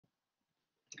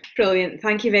Brilliant.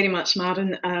 Thank you very much,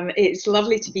 Maren. It's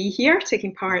lovely to be here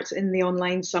taking part in the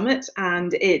online summit,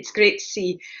 and it's great to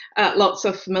see lots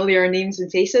of familiar names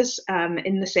and faces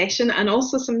in the session, and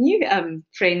also some new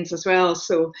friends as well.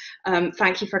 So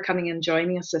thank you for coming and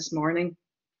joining us this morning.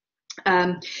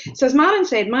 So as Maren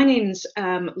said, my name's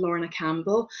Lorna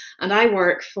Campbell, and I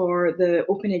work for the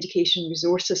Open Education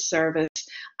Resources Service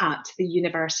at the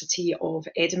University of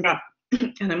Edinburgh.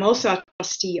 And I'm also a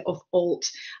trustee of ALT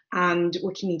and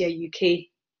Wikimedia UK.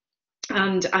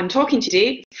 And I'm talking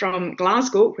today from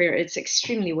Glasgow, where it's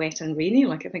extremely wet and rainy,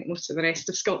 like I think most of the rest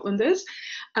of Scotland is.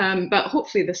 But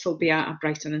hopefully this will be a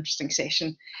bright and interesting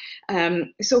session.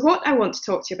 So what I want to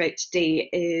talk to you about today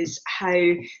is how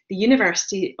the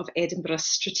University of Edinburgh's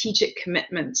strategic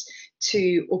commitment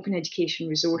to open education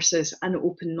resources and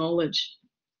open knowledge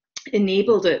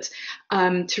enabled it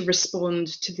to respond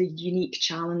to the unique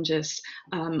challenges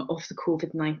of the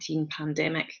COVID-19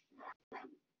 pandemic.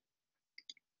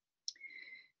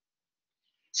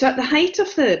 So at the height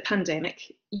of the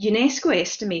pandemic, UNESCO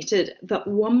estimated that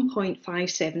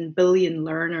 1.57 billion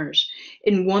learners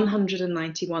in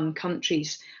 191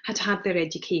 countries had had their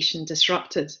education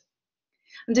disrupted.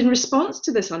 And in response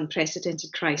to this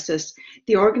unprecedented crisis,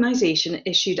 the organisation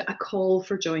issued a call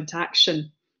for joint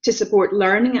action to support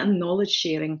learning and knowledge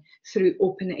sharing through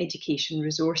open education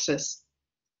resources.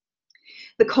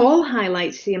 The call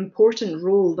highlights the important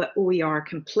role that OER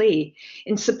can play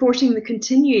in supporting the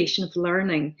continuation of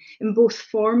learning in both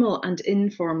formal and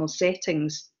informal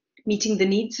settings, meeting the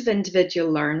needs of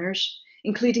individual learners,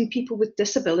 including people with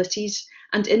disabilities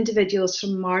and individuals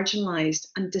from marginalised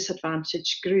and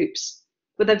disadvantaged groups,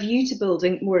 with a view to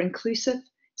building more inclusive,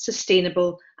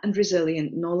 sustainable and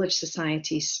resilient knowledge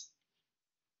societies.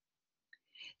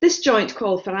 This joint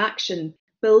call for action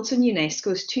builds on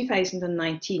UNESCO's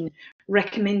 2019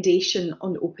 recommendation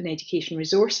on open education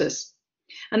resources.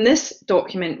 And this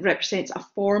document represents a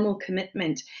formal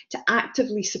commitment to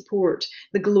actively support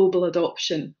the global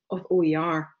adoption of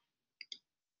OER.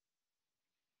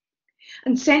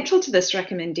 And central to this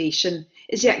recommendation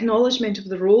is the acknowledgement of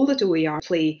the role that OER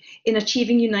play in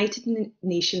achieving United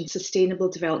Nations Sustainable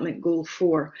Development Goal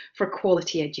 4 for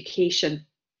quality education.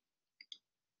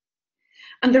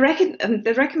 And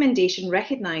the recommendation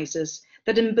recognises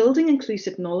that in building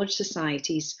inclusive knowledge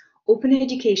societies, open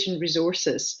education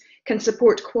resources can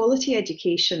support quality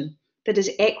education that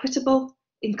is equitable,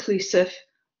 inclusive,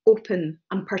 open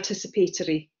and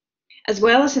participatory, as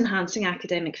well as enhancing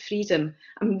academic freedom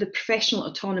and the professional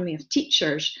autonomy of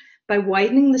teachers by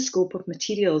widening the scope of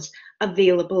materials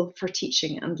available for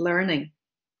teaching and learning.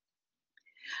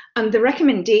 And the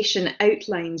recommendation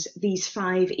outlines these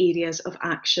 5 areas of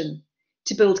action: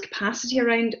 to build capacity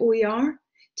around OER,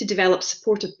 to develop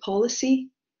supportive policy,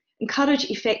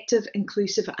 encourage effective,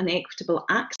 inclusive and equitable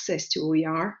access to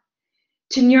OER,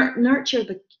 to nurture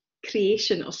the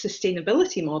creation of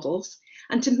sustainability models,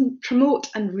 and to promote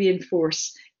and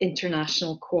reinforce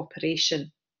international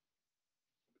cooperation.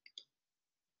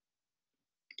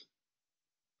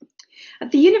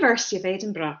 At the University of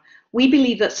Edinburgh, we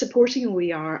believe that supporting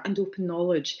OER and open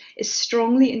knowledge is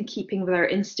strongly in keeping with our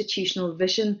institutional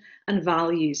vision and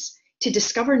values to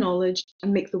discover knowledge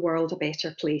and make the world a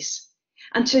better place,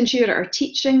 and to ensure our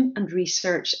teaching and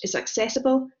research is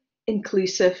accessible,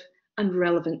 inclusive and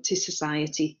relevant to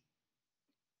society.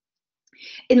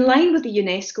 In line with the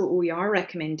UNESCO OER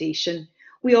recommendation,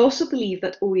 we also believe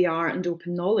that OER and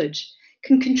open knowledge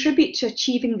can contribute to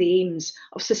achieving the aims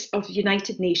of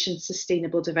United Nations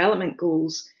Sustainable Development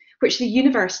Goals, which the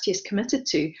University is committed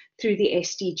to through the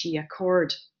SDG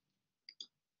Accord.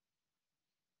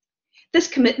 This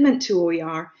commitment to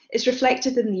OER is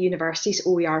reflected in the University's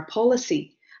OER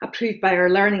policy, approved by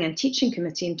our Learning and Teaching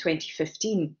Committee in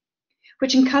 2015,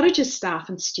 which encourages staff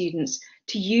and students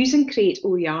to use and create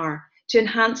OER to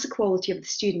enhance the quality of the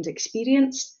student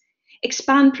experience,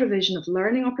 expand provision of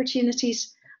learning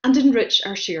opportunities, and enrich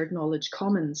our shared knowledge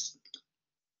commons.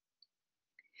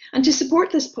 And to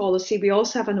support this policy, we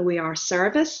also have an OER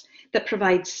service that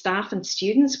provides staff and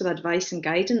students with advice and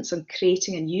guidance on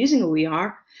creating and using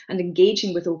OER and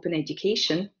engaging with open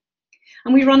education.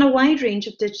 And we run a wide range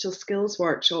of digital skills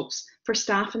workshops for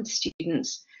staff and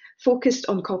students focused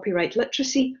on copyright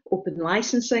literacy, open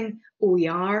licensing,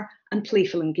 OER, and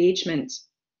playful engagement.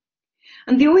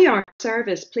 And the OER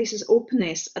service places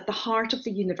openness at the heart of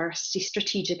the university's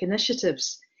strategic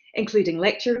initiatives, including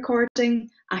lecture recording,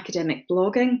 academic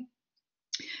blogging,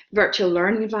 virtual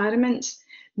learning environments,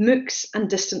 MOOCs and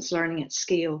distance learning at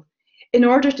scale, in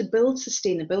order to build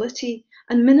sustainability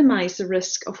and minimise the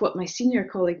risk of what my senior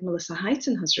colleague Melissa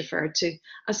Heighton has referred to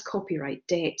as copyright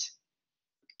debt.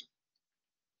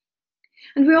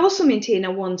 And we also maintain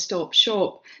a one-stop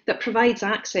shop that provides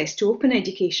access to open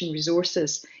education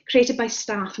resources created by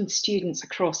staff and students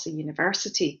across the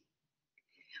university.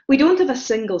 We don't have a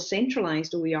single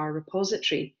centralised OER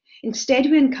repository. Instead,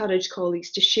 we encourage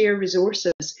colleagues to share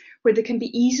resources where they can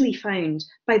be easily found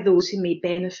by those who may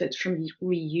benefit from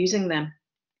reusing them.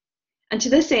 And to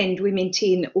this end, we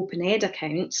maintain open ed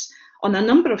accounts on a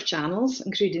number of channels,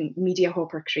 including Media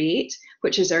Hopper Create,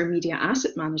 which is our media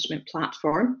asset management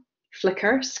platform,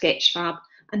 Flickr, Sketchfab,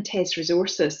 and TES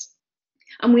Resources.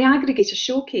 And we aggregate a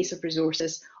showcase of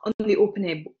resources on the Open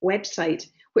Ed website,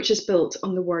 which is built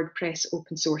on the WordPress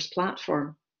open source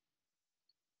platform.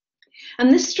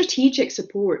 And this strategic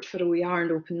support for OER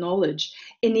and open knowledge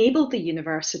enabled the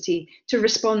university to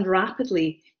respond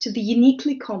rapidly to the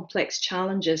uniquely complex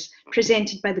challenges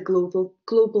presented by the global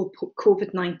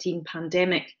COVID-19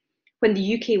 pandemic when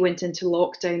the UK went into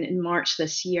lockdown in March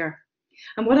this year.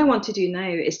 And what I want to do now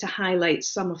is to highlight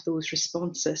some of those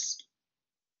responses.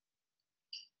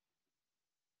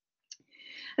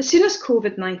 As soon as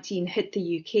COVID-19 hit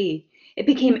the UK, it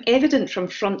became evident from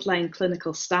frontline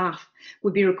clinical staff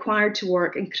would be required to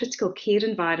work in critical care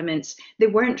environments they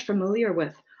weren't familiar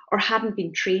with or hadn't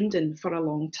been trained in for a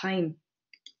long time.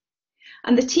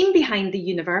 And the team behind the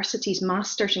university's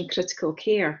Masters in Critical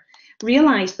Care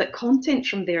realised that content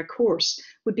from their course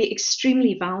would be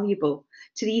extremely valuable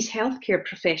to these healthcare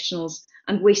professionals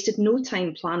and wasted no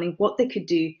time planning what they could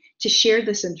do to share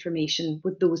this information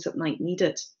with those that might need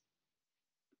it.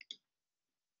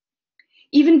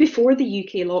 Even before the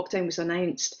UK lockdown was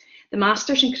announced, the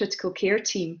Masters in Critical Care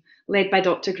team, led by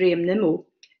Dr. Graham Nimmo,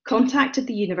 contacted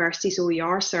the university's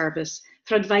OER service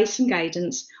for advice and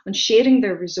guidance on sharing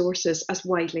their resources as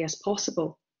widely as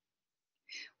possible.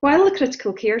 While the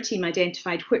critical care team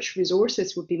identified which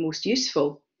resources would be most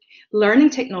useful,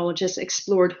 learning technologists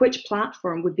explored which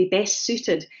platform would be best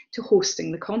suited to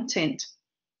hosting the content.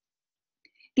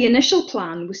 The initial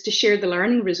plan was to share the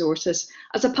learning resources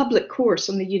as a public course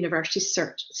on the university's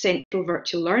central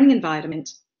virtual learning environment.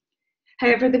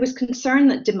 However, there was concern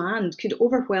that demand could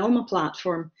overwhelm a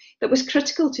platform that was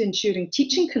critical to ensuring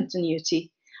teaching continuity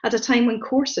at a time when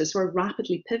courses were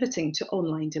rapidly pivoting to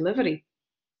online delivery.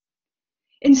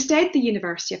 Instead, the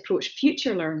university approached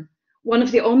FutureLearn, one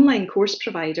of the online course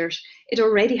providers it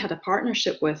already had a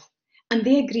partnership with, and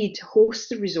they agreed to host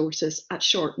the resources at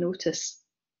short notice.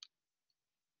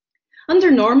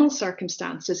 Under normal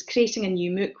circumstances, creating a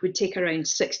new MOOC would take around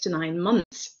 6 to 9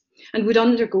 months and would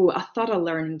undergo a thorough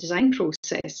learning design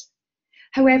process.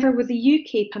 However, with the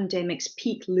UK pandemic's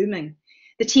peak looming,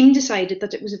 the team decided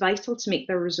that it was vital to make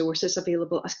their resources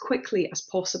available as quickly as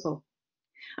possible.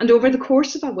 And over the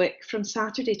course of a week from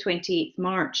Saturday 28th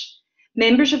March,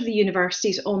 members of the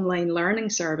university's online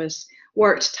learning service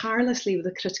worked tirelessly with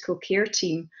the critical care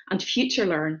team and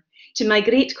FutureLearn to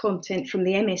migrate content from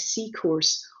the MSc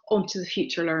course onto the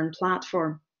FutureLearn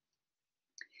platform.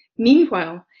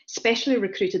 Meanwhile, specially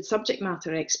recruited subject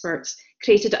matter experts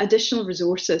created additional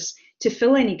resources to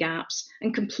fill any gaps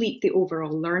and complete the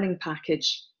overall learning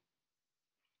package.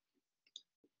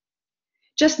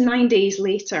 Just 9 days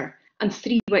later, and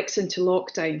 3 weeks into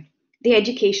lockdown, the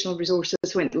educational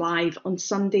resources went live on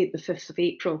Sunday, the 5th of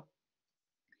April.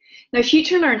 Now,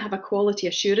 FutureLearn have a quality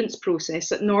assurance process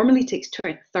that normally takes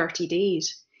 30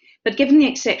 days. But given the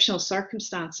exceptional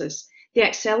circumstances, they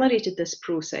accelerated this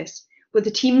process, with the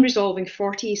team resolving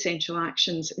 40 essential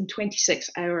actions in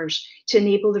 26 hours to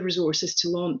enable the resources to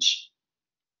launch.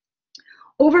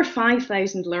 Over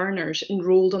 5,000 learners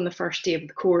enrolled on the first day of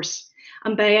the course,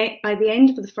 and by the end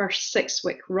of the first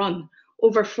 6-week run,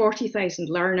 over 40,000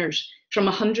 learners from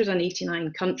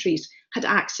 189 countries had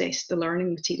accessed the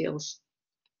learning materials.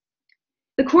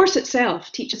 The course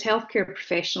itself teaches healthcare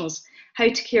professionals how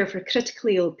to care for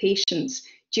critically ill patients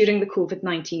during the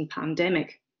COVID-19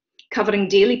 pandemic, covering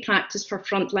daily practice for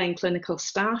frontline clinical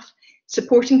staff,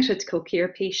 supporting critical care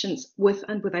patients with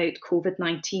and without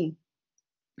COVID-19,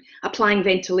 applying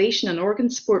ventilation and organ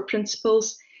support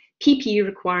principles, PPE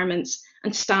requirements,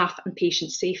 and staff and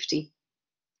patient safety.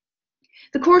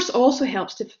 The course also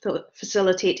helps to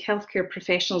facilitate healthcare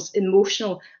professionals'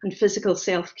 emotional and physical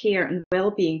self-care and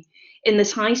well-being in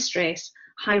this high-stress,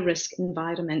 high-risk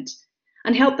environment,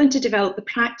 and help them to develop the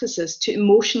practices to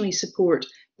emotionally support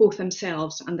both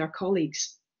themselves and their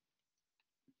colleagues.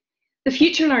 The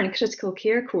FutureLearn Critical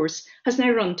Care course has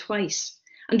now run twice,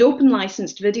 and open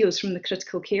licensed videos from the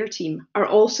critical care team are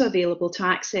also available to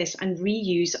access and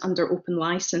reuse under open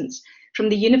license from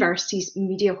the university's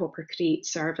Media Hopper Create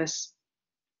service.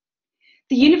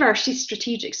 The university's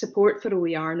strategic support for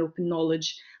OER and open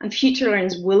knowledge and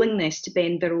FutureLearn's willingness to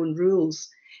bend their own rules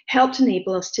helped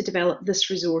enable us to develop this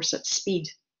resource at speed.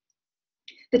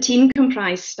 The team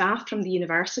comprised staff from the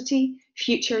university,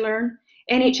 FutureLearn,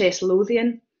 NHS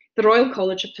Lothian, the Royal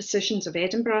College of Physicians of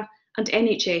Edinburgh, and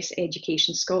NHS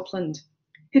Education Scotland,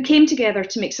 who came together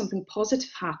to make something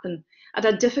positive happen at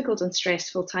a difficult and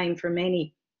stressful time for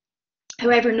many.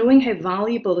 However, knowing how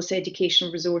valuable this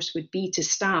educational resource would be to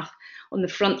staff on the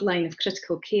front line of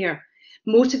critical care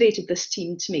motivated this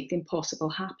team to make the impossible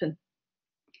happen.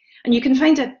 And you can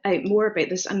find out more about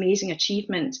this amazing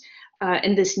achievement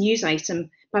in this news item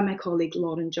by my colleague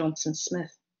Lauren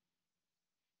Johnson-Smith.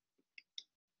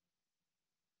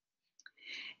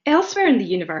 Elsewhere in the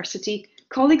university,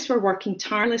 colleagues were working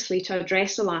tirelessly to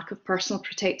address the lack of personal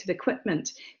protective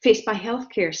equipment faced by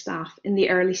healthcare staff in the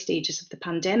early stages of the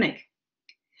pandemic.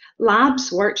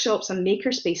 Labs, workshops and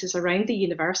makerspaces around the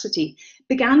university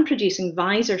began producing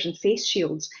visors and face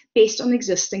shields based on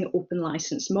existing open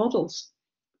license models.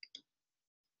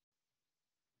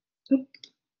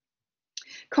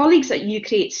 Colleagues at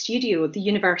UCreate Studio, the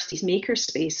university's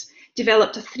makerspace,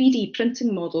 developed a 3D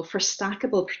printing model for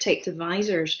stackable protective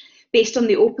visors based on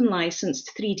the open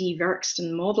licensed 3D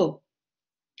Verkston model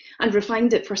and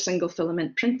refined it for single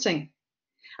filament printing.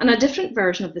 And a different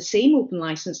version of the same open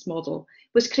licensed model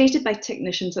was created by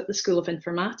technicians at the School of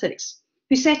Informatics,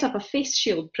 who set up a face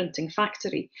shield printing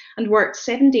factory and worked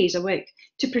 7 days a week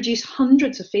to produce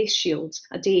hundreds of face shields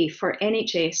a day for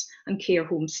NHS and care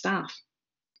home staff.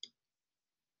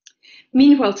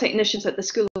 Meanwhile, technicians at the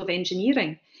School of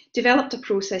Engineering developed a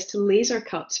process to laser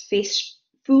cut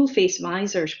full face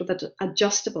visors with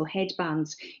adjustable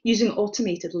headbands using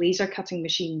automated laser cutting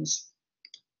machines.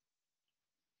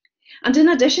 And in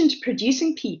addition to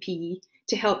producing PPE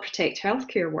to help protect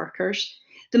healthcare workers,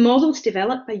 the models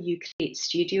developed by UCreate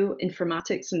Studio,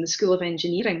 Informatics and the School of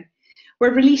Engineering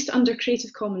were released under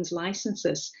Creative Commons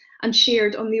licenses and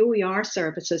shared on the OER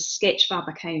service's Sketchfab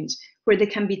account, where they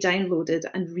can be downloaded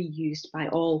and reused by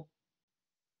all.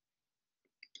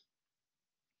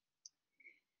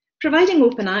 Providing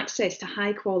open access to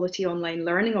high-quality online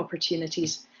learning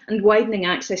opportunities and widening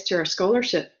access to our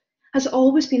scholarship has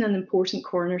always been an important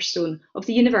cornerstone of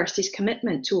the university's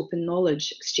commitment to open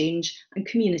knowledge exchange and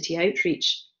community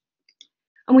outreach.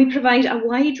 And we provide a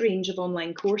wide range of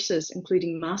online courses,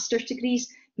 including master's degrees,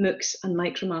 MOOCs and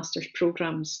MicroMasters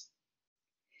programmes.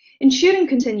 Ensuring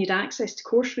continued access to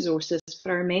course resources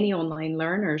for our many online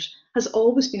learners has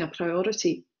always been a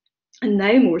priority, and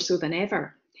now more so than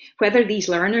ever, whether these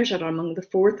learners are among the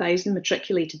 4,000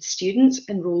 matriculated students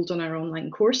enrolled on our online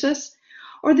courses,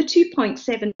 or the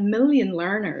 2.7 million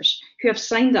learners who have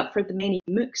signed up for the many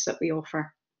MOOCs that we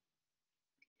offer.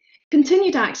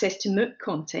 Continued access to MOOC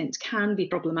content can be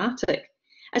problematic,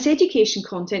 as education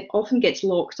content often gets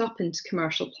locked up into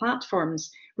commercial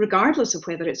platforms, regardless of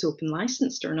whether it's open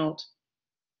licensed or not.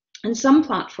 And some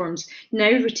platforms now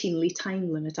routinely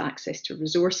time limit access to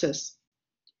resources.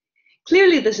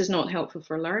 Clearly, this is not helpful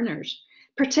for learners,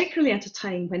 particularly at a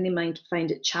time when they might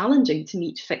find it challenging to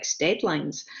meet fixed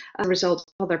deadlines as a result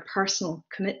of other personal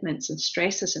commitments and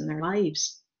stresses in their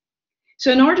lives.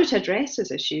 So in order to address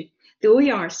this issue, the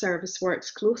OER service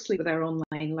works closely with our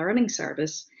online learning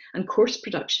service and course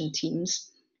production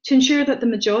teams to ensure that the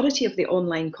majority of the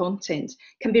online content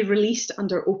can be released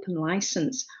under open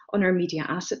license on our media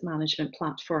asset management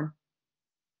platform.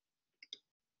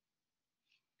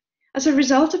 As a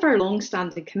result of our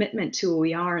long-standing commitment to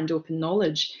OER and open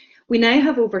knowledge, we now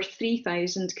have over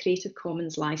 3,000 Creative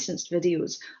Commons licensed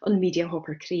videos on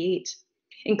MediaHopper Create,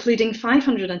 including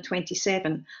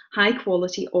 527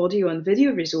 high-quality audio and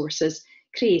video resources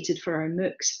created for our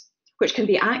MOOCs, which can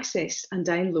be accessed and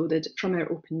downloaded from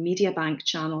our Open Media Bank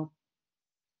channel.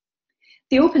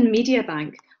 The Open Media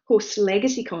Bank hosts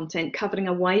legacy content covering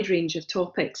a wide range of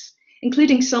topics,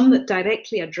 including some that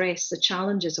directly address the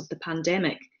challenges of the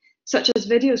pandemic, such as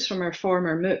videos from our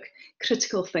former MOOC,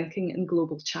 Critical Thinking and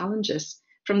Global Challenges,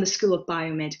 from the School of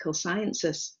Biomedical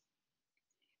Sciences.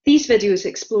 These videos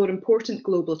explore important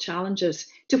global challenges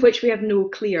to which we have no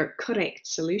clear, correct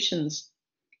solutions,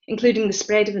 including the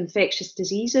spread of infectious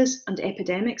diseases and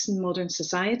epidemics in modern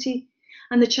society,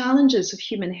 and the challenges of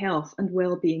human health and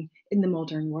well-being in the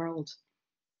modern world.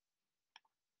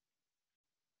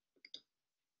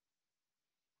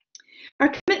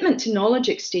 Our commitment to knowledge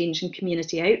exchange and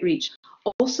community outreach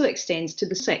also extends to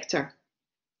the sector.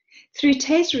 Through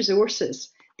TES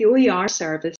Resources, the OER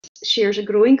service shares a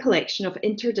growing collection of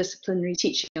interdisciplinary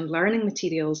teaching and learning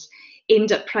materials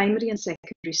aimed at primary and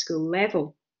secondary school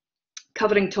level,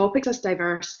 covering topics as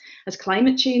diverse as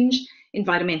climate change,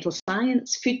 environmental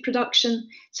science, food production,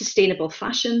 sustainable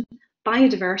fashion,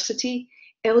 biodiversity,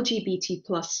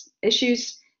 LGBT+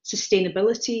 issues,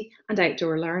 sustainability, and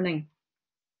outdoor learning.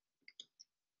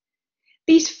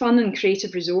 These fun and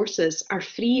creative resources are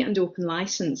free and open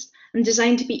licensed and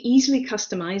designed to be easily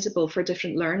customisable for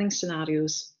different learning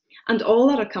scenarios, and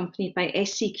all are accompanied by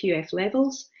SCQF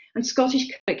levels and Scottish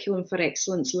Curriculum for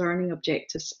Excellence learning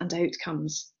objectives and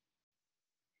outcomes.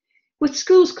 With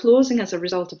schools closing as a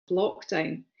result of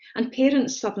lockdown and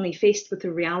parents suddenly faced with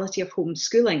the reality of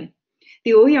homeschooling,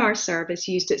 the OER service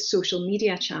used its social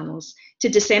media channels to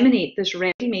disseminate this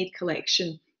ready-made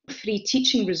collection of free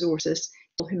teaching resources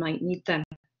to all who might need them.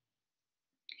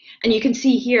 And you can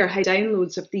see here how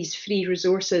downloads of these free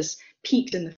resources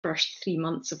peaked in the first 3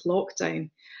 months of lockdown,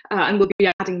 and we'll be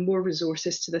adding more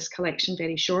resources to this collection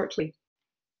very shortly.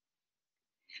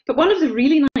 But one of the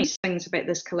really nice things about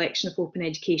this collection of open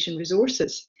education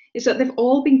resources is that they've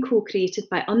all been co-created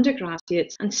by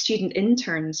undergraduates and student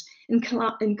interns in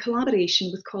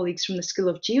collaboration with colleagues from the School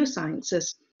of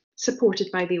Geosciences,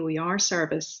 supported by the OER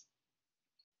service.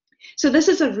 So this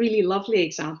is a really lovely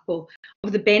example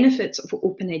of the benefits of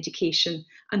open education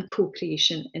and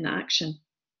co-creation in action.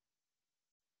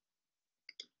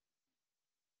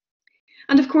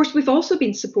 And of course, we've also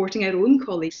been supporting our own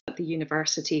colleagues at the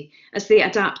university as they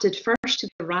adapted first to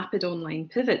the rapid online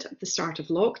pivot at the start of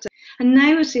lockdown, and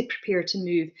now as they prepare to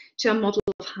move to a model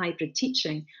of hybrid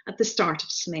teaching at the start of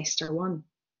semester 1.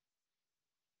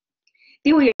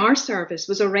 The OER service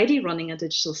was already running a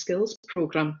digital skills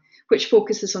programme which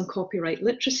focuses on copyright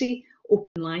literacy,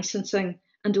 open licensing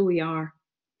and OER.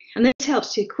 And this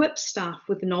helps to equip staff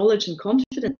with the knowledge and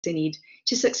confidence they need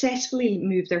to successfully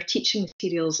move their teaching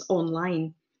materials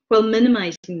online, while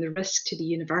minimising the risk to the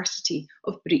university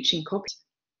of breaching copyright.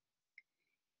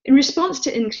 In response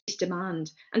to increased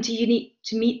demand and to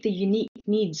meet the unique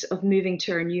needs of moving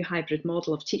to our new hybrid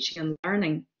model of teaching and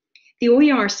learning, the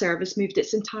OER service moved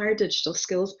its entire digital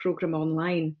skills programme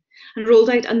online and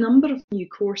rolled out a number of new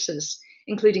courses,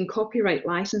 including copyright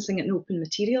licensing and open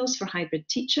materials for hybrid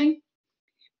teaching,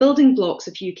 building blocks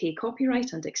of UK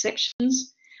copyright and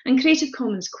exceptions, and Creative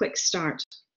Commons Quick Start,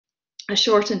 a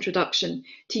short introduction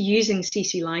to using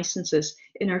CC licenses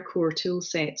in our core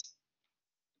toolset.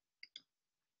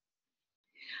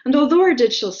 And although our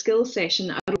digital skills session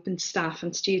are open to staff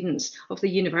and students of the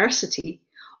university,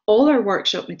 all our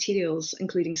workshop materials,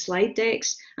 including slide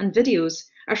decks and videos,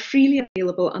 are freely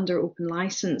available under open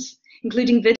license,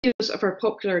 including videos of our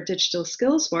popular digital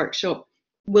skills workshop,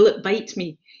 Will It Bite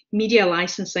Me? Media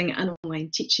licensing and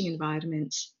online teaching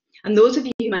environments. And those of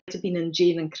you who might have been in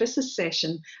Jane and Chris's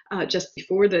session just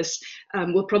before this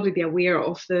will probably be aware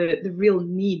of the real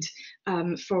need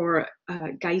for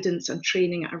guidance and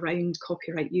training around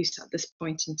copyright use at this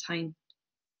point in time.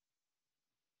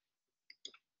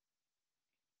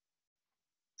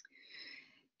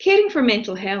 Caring for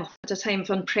mental health at a time of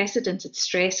unprecedented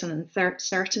stress and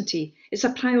uncertainty is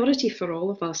a priority for all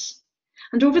of us.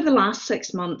 And over the last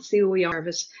 6 months, the OER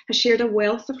service has shared a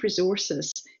wealth of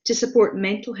resources to support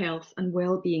mental health and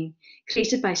well-being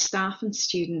created by staff and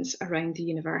students around the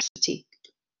university.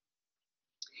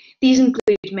 These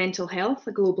include Mental Health,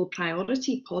 a Global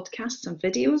Priority podcasts and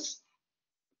videos,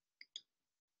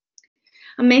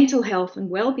 a mental health and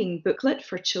well-being booklet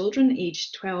for children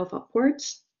aged 12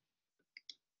 upwards,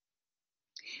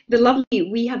 the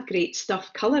lovely We Have Great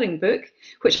Stuff colouring book,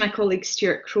 which my colleague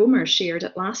Stuart Cromer shared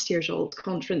at last year's ALT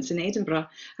conference in Edinburgh,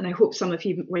 and I hope some of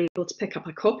you were able to pick up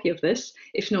a copy of this.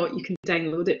 If not, you can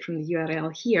download it from the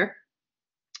URL here.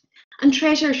 And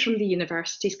treasures from the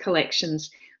university's collections,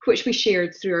 which we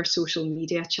shared through our social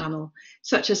media channel,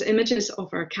 such as images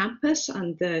of our campus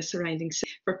and the surrounding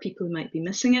city for people who might be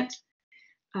missing it,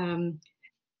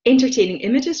 entertaining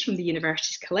images from the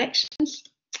university's collections,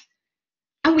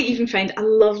 and we even found a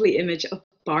lovely image of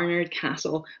Barnard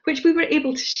Castle, which we were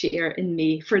able to share in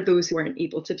May for those who weren't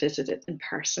able to visit it in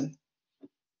person.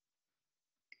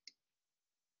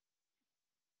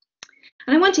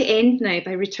 And I want to end now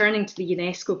by returning to the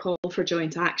UNESCO call for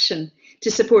joint action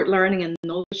to support learning and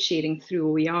knowledge sharing through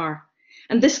OER.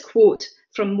 And this quote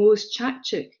from Mose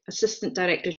Chakchuk, Assistant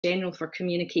Director General for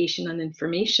Communication and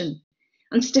Information,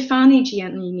 and Stefani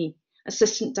Giannini,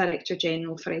 Assistant Director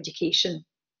General for Education.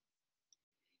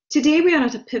 Today we are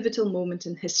at a pivotal moment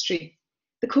in history.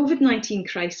 The COVID-19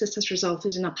 crisis has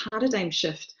resulted in a paradigm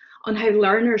shift on how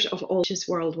learners of all ages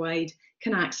worldwide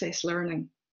can access learning.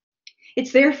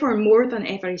 It's therefore more than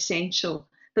ever essential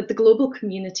that the global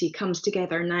community comes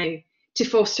together now to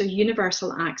foster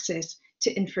universal access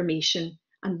to information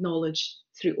and knowledge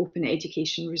through open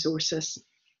education resources.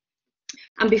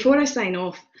 And before I sign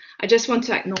off, I just want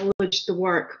to acknowledge the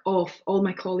work of all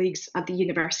my colleagues at the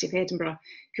University of Edinburgh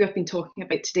who I've been talking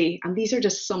about today. And these are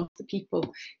just some of the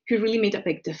people who really made a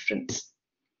big difference.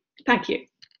 Thank you.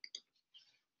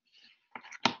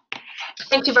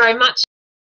 Thank you very much.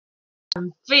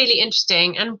 Really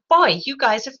interesting. And boy, you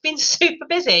guys have been super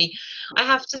busy, I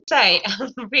have to say.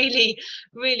 Really,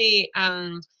 really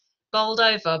bowled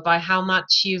over by how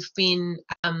much you've been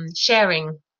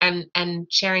sharing and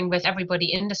sharing with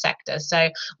everybody in the sector.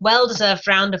 So well-deserved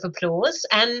round of applause,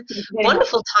 and Thank you very much.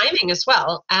 wonderful timing as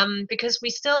well, because we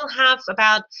still have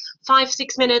about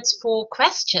 5-6 minutes for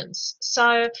questions.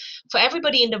 So for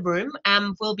everybody in the room,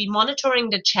 we'll be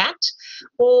monitoring the chat,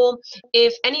 or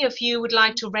if any of you would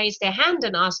like to raise their hand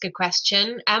and ask a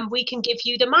question, we can give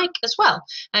you the mic as well,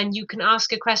 and you can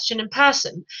ask a question in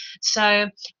person. So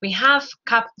we have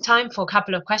time for a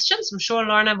couple of questions. I'm sure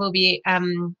Lorna will be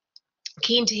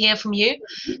keen to hear from you.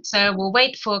 So we'll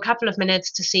wait for a couple of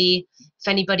minutes to see if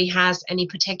anybody has any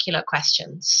particular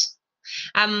questions.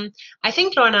 I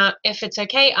think, Lorna, if it's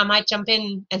okay, I might jump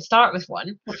in and start with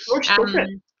one. Of course, go for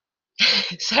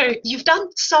it. So you've done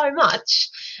so much,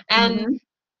 and Mm-hmm.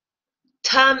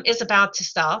 term is about to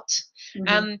start.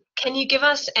 Mm-hmm. Can you give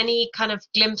us any kind of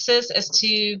glimpses as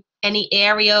to any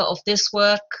area of this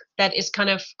work that is kind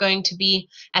of going to be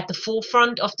at the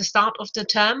forefront of the start of the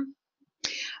term?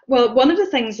 Well, one of the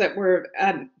things that we're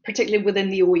particularly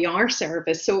within the OER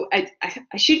service, so I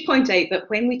should point out that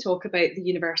when we talk about the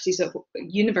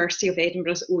University of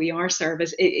Edinburgh's OER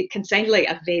service, it can sound like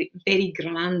a very, very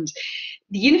grand.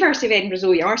 The University of Edinburgh's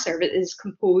OER service is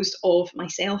composed of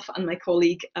myself and my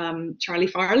colleague Charlie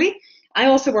Farley. I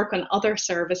also work on other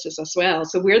services as well.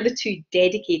 So we're the two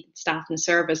dedicated staff in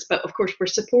service, but of course we're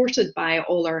supported by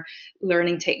all our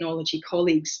learning technology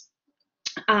colleagues.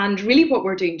 And really what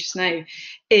we're doing just now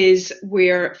is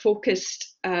we're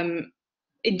focused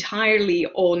entirely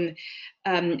on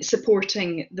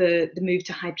supporting the move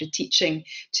to hybrid teaching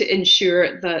to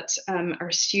ensure that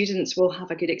our students will have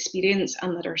a good experience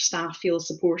and that our staff feel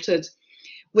supported.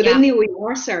 Within the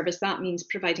OER service, that means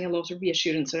providing a lot of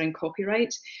reassurance around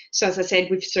copyright. So as I said,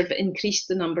 we've sort of increased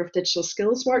the number of digital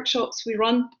skills workshops we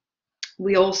run.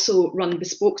 We also run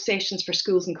bespoke sessions for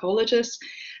schools and colleges.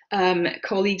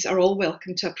 Colleagues are all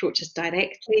welcome to approach us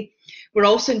directly. We're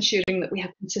also ensuring that we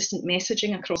have consistent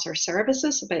messaging across our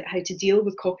services about how to deal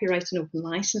with copyright and open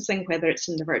licensing, whether it's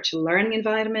in the virtual learning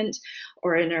environment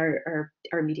or in our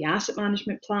media asset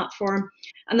management platform,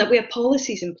 and that we have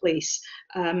policies in place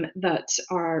that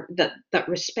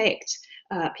respect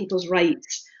people's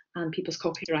rights and people's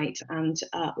copyright and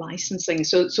licensing.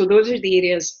 So those are the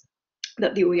areas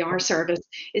that the OER service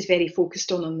is very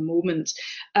focused on the moment.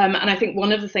 And I think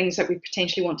one of the things that we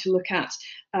potentially want to look at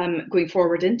going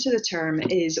forward into the term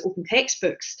is open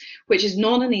textbooks, which is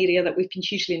not an area that we've been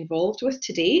hugely involved with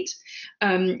to date.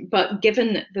 But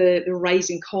given the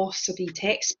rising costs of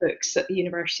e-textbooks that the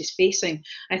university is facing,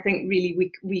 I think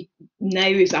really we now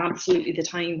is absolutely the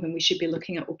time when we should be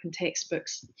looking at open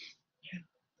textbooks.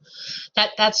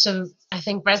 That's I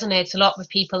think resonates a lot with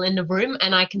people in the room,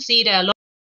 and I can see there are a lot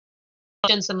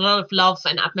and a lot of love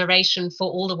and admiration for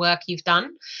all the work you've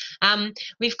done.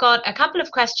 We've got a couple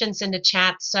of questions in the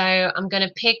chat, so I'm going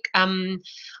to pick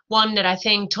one that I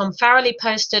think Tom Farrelly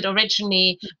posted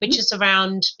originally, which is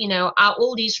around, are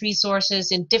all these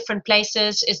resources in different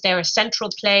places? Is there a central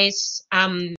place?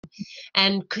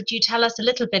 And could you tell us a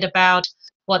little bit about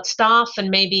what staff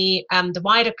and maybe the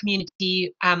wider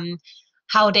community,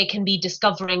 how they can be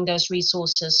discovering those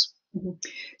resources?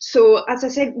 So, as I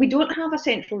said, we don't have a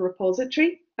central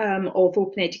repository of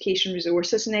open education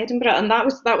resources in Edinburgh, and that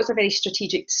was a very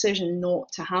strategic decision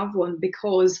not to have one,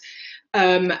 because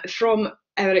from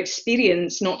our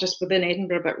experience, not just within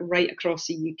Edinburgh but right across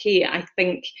the UK, I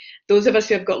think those of us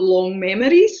who have got long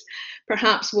memories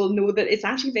perhaps will know that it's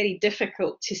actually very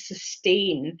difficult to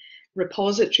sustain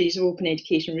repositories of open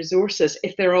education resources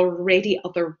if there are already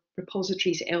other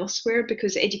repositories elsewhere,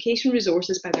 because education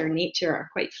resources by their nature are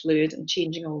quite fluid and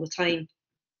changing all the time.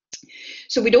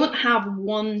 So we don't have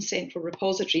one central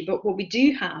repository, but what we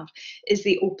do have is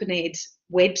the OpenEd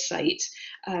website,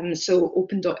 so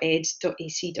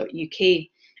open.ed.ac.uk.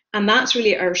 And that's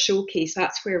really our showcase.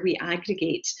 That's where we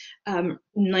aggregate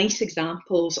nice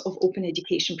examples of open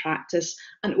education practice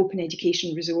and open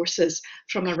education resources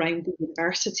from around the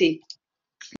university.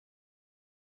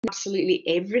 Absolutely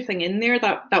everything in there,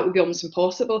 that would be almost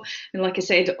impossible. And like I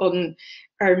said, on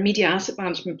our media asset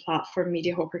management platform,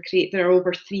 Media Hopper Create, there are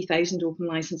over 3,000 open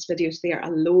license videos there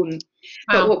alone.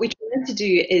 Wow. But what we try to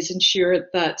do is ensure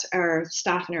that our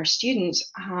staff and our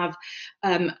students have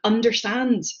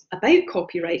understand about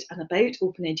copyright and about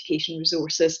open education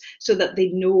resources, so that they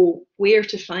know where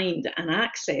to find and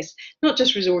access not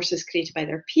just resources created by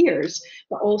their peers,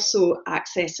 but also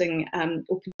accessing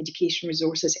open education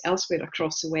resources elsewhere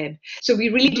across the web. So we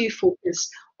really do focus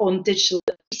on digital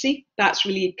literacy. That's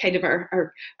really kind of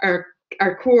our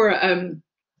core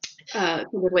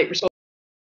like responsibility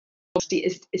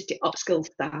is to upskill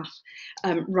staff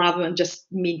rather than just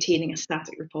maintaining a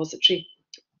static repository.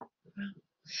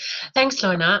 Thanks,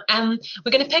 Lorna.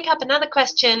 We're going to pick up another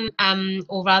question,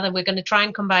 or rather, we're going to try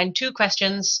and combine two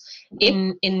questions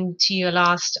into your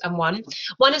last one.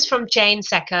 One is from Jane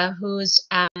Secker, who's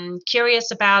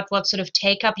curious about what sort of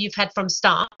take-up you've had from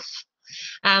staff.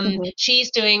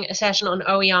 She's doing a session on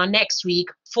OER next week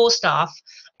for staff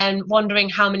and wondering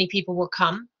how many people will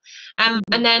come. And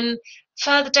then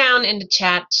further down in the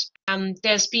chat,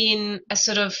 there's been a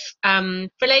sort of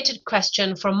related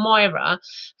question from Moira,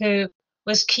 who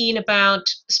was keen about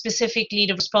specifically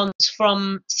the response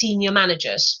from senior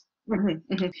managers.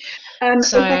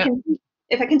 So,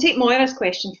 if I can take Moira's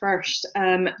question first,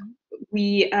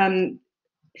 the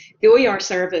OER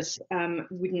service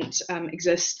wouldn't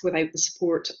exist without the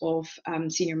support of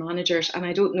senior managers, and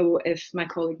I don't know if my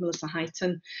colleague Melissa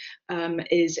Highton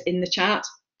is in the chat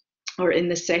or in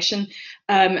this session,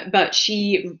 but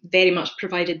she very much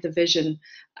provided the vision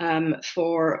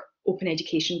for open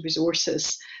education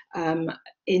resources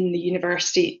in the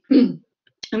university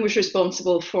and was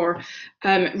responsible for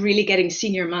really getting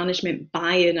senior management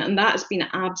buy-in, and that has been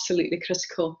absolutely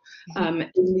critical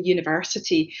in the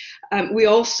university. We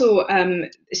also,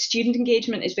 student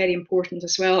engagement is very important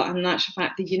as well, and in actual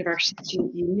fact the University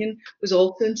Student Union was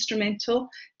also instrumental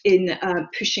in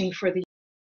pushing for the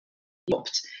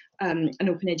an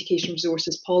open education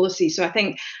resources policy. So I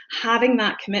think having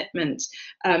that commitment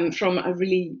from a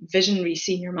really visionary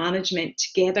senior management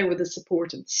together with the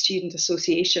support of the student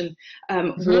association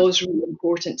was really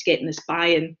important to getting this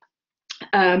buy-in.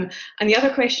 And the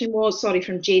other question was, sorry,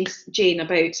 from Jane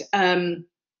about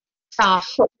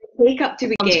staff. What take up do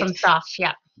we get from staff?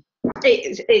 Yeah.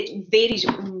 It varies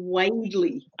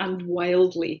widely and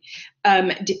wildly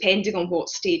depending on what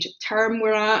stage of term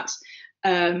we're at.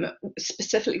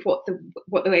 Specifically what the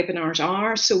webinars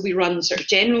are. So we run sort of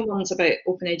general ones about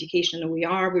open education and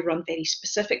OER. We run very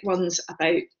specific ones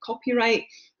about copyright.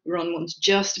 We run ones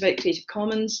just about Creative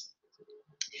Commons.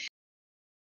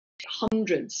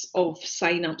 Hundreds of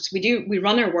sign-ups. We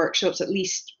run our workshops at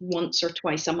least once or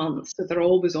twice a month, so they're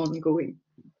always ongoing,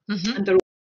 and they're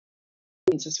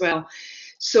always as well.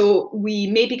 So we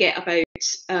maybe get about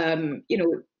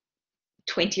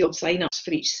 20 odd sign-ups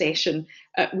for each session.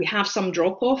 We have some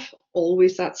drop-off,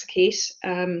 always that's the case.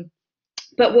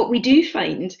 But what we do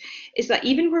find is that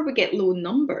even where we get low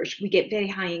numbers, we get very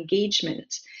high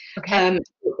engagement.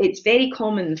 It's very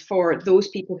common for those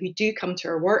people who do come to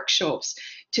our workshops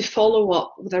to follow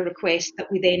up with a request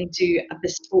that we then do a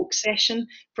bespoke session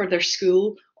for their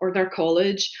school or their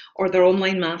college or their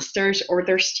online masters or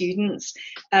their students.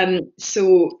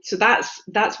 So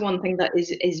that's one thing that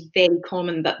is very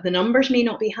common, that the numbers may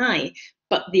not be high,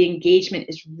 but the engagement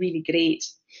is really great.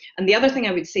 And the other thing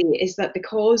I would say is that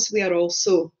because we are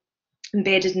also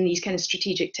embedded in these kind of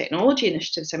strategic technology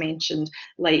initiatives I mentioned,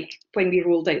 like when we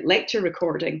rolled out lecture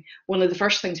recording, one of the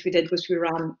first things we did was we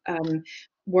ran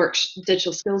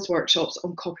digital skills workshops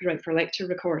on copyright for lecture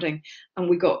recording, and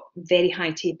we got very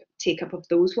high take-up of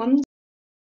those ones.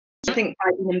 I think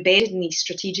by being embedded in these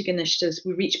strategic initiatives,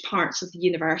 we reach parts of the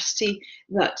university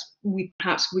that we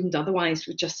perhaps wouldn't otherwise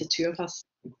with just the two of us.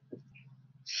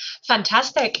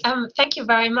 Fantastic. Thank you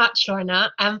very much,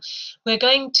 Lorna. We're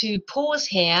going to pause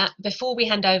here before we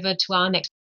hand over to our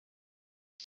next